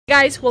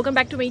Guys, welcome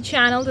back to my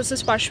channel. This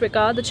is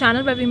Pashwika, the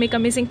channel where we make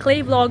amazing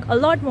clay vlog, a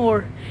lot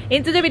more.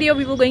 In today's video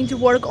we were going to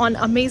work on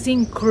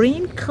amazing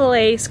green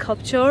clay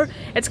sculpture.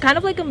 It's kind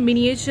of like a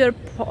miniature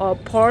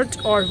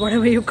pot or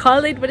whatever you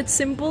call it, but it's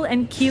simple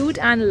and cute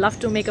and love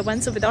to make a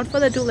one. So without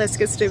further ado, let's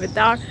get started with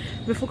that.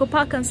 Before you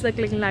go, consider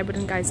clicking the like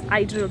button, guys.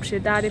 I do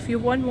appreciate that. If you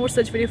want more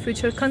such video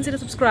future, consider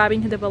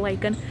subscribing, hit the bell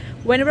icon.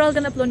 Whenever I'm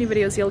gonna upload new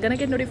videos, you're gonna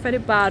get notified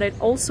about it.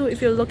 Also,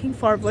 if you're looking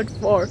forward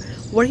for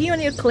working on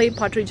your clay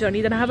pottery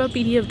journey, then I have a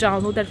PDF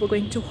download that we're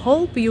going to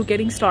help you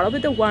getting started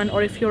with the one,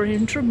 or if you're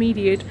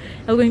intermediate,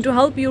 I'm going to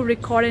help you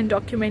record and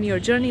document your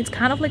journey. It's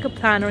kind of like a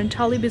planner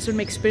entirely based on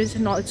my experience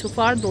and knowledge so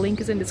far. The link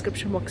is in the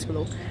description box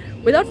below.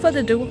 Without further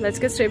ado, let's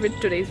get started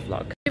with today's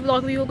vlog. In today's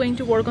vlog, we are going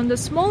to work on the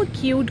small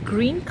cute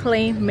green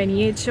clay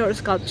miniature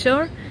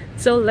sculpture.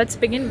 So let's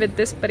begin with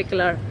this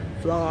particular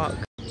vlog.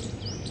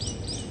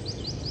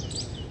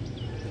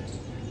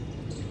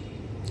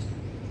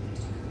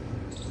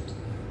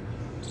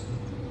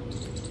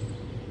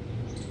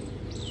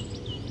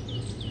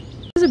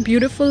 This is a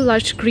beautiful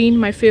lush green,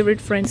 my favorite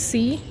friend.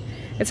 See,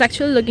 it's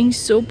actually looking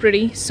so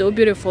pretty, so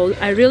beautiful.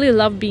 I really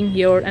love being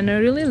here, and I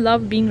really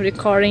love being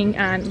recording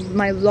and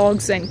my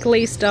vlogs and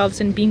clay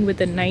stuffs and being with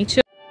the nature.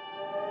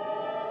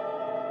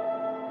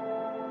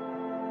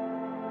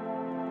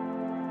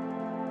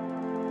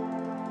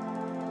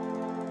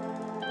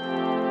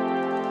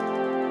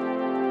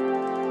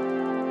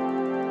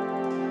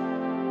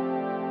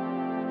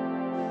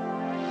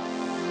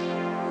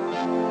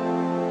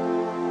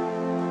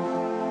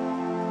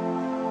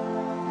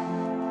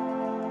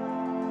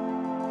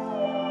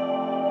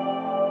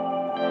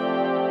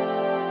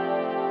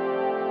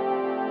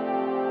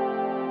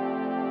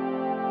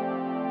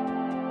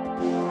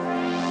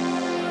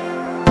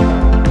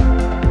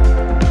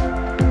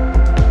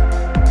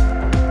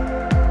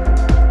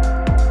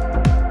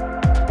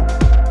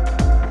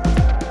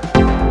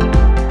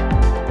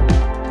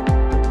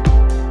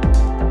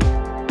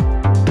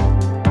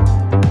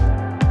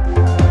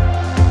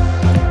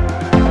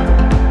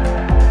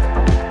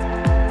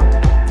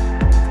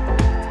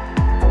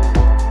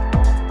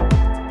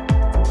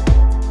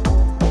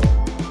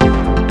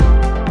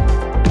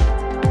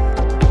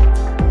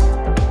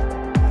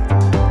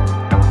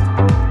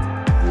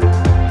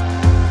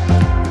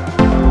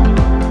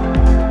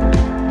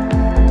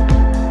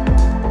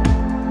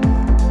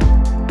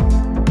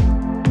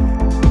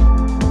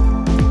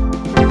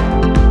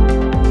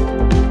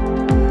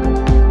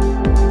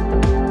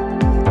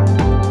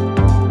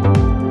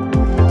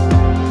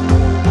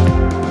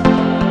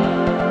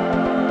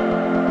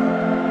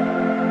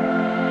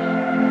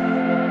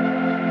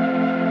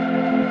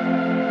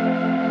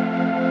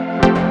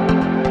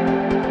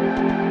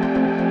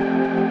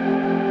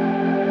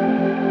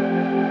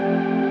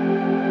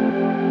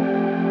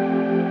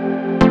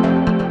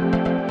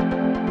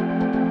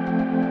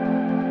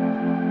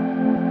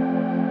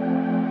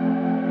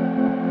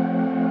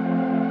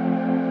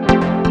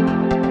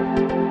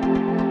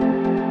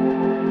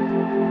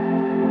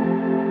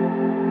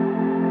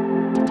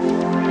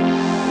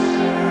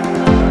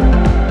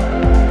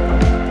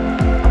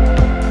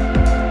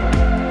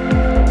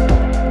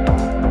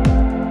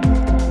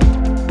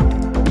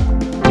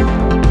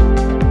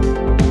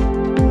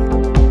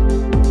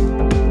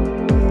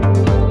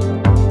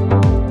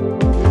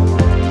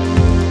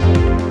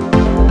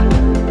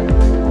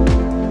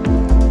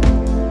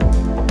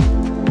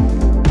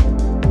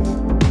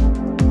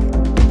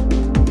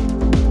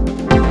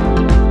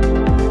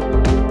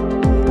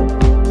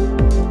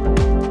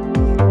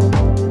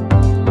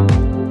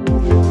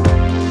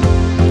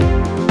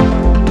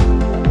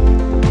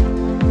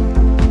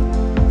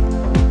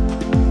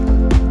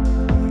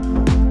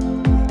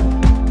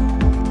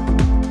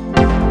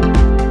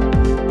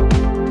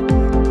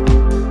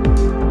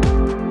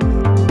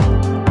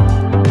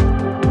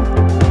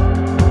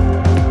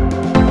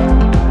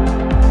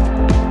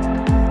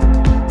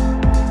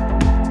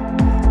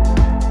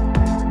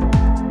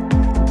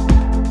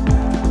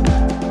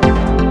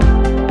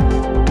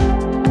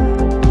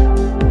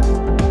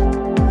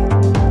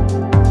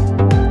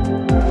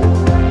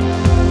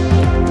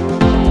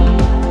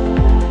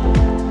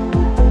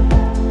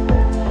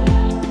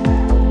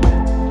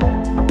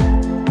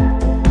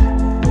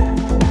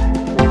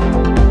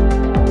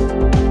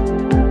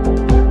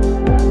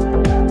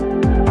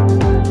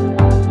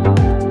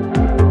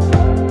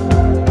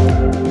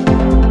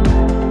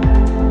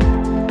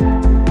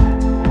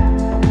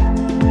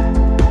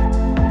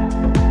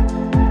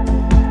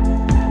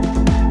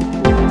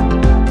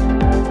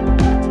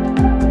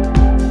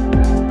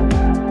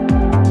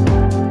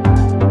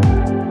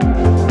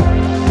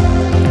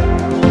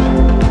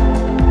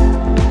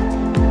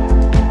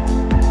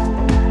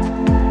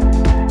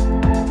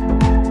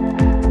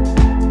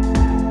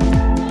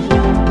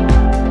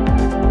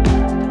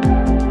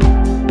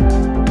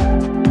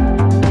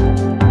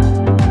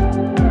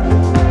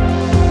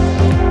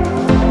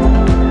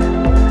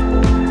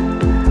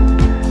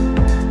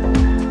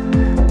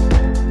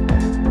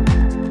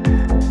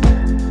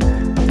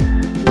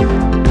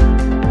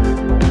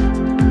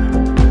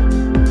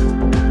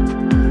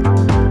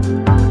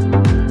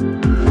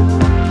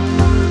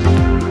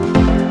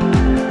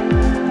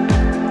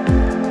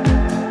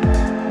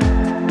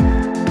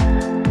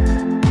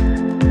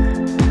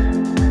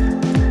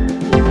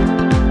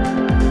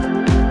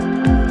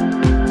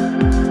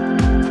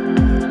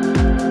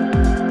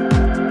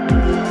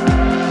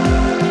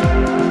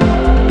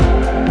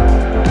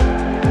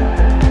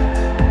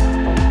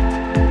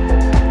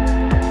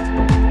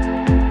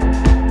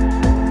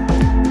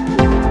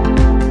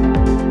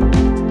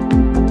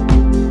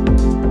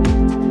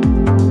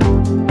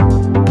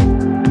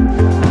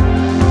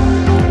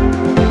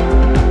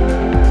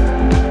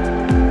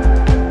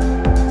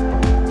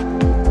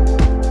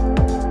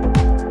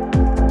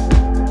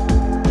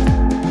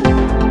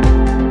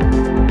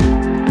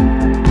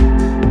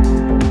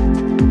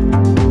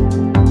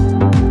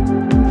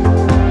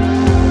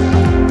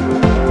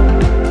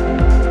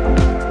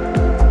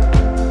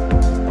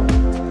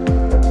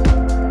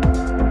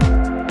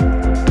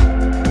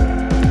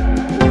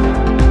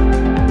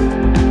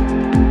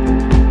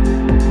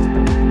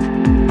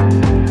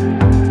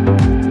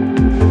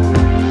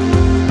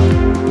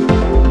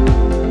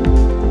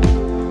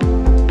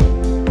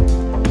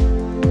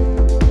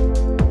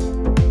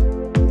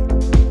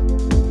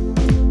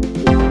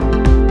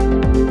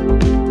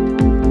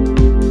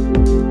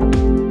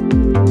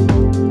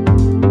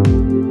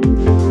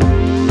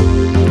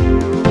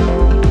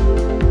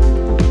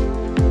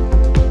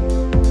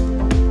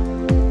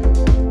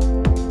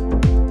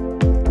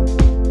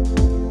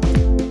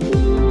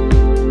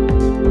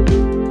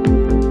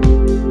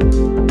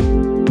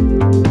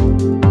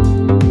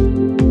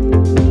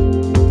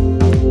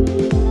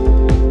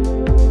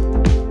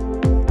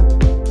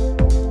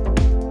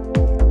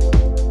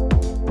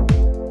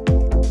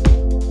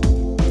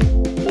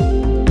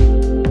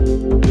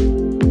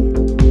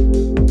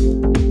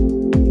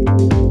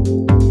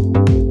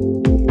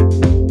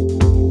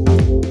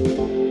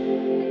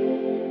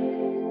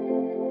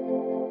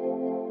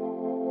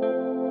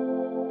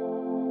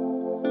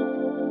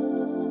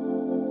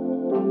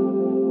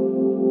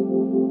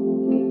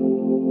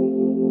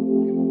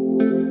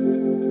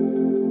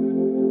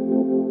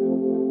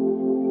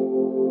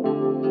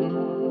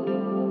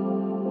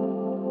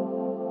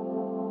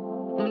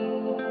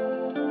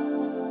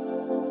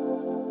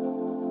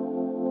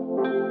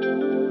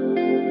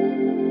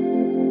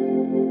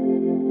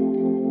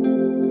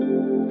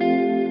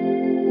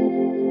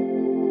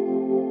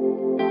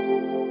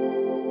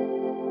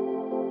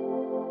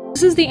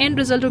 the end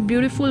result of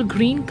beautiful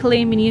green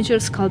clay miniature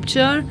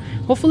sculpture.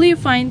 Hopefully you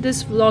find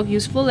this vlog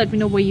useful. Let me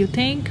know what you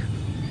think.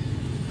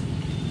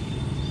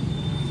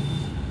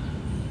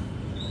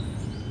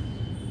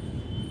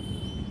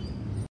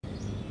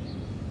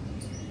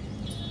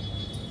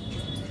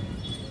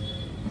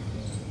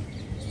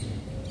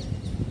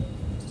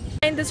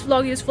 Find this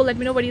vlog useful. Let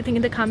me know what you think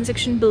in the comment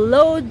section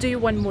below. Do you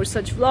want more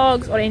such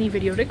vlogs or any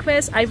video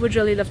requests? I would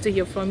really love to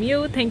hear from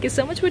you. Thank you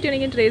so much for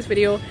tuning in today's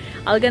video.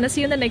 I'll gonna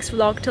see you in the next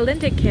vlog. Till then,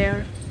 take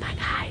care.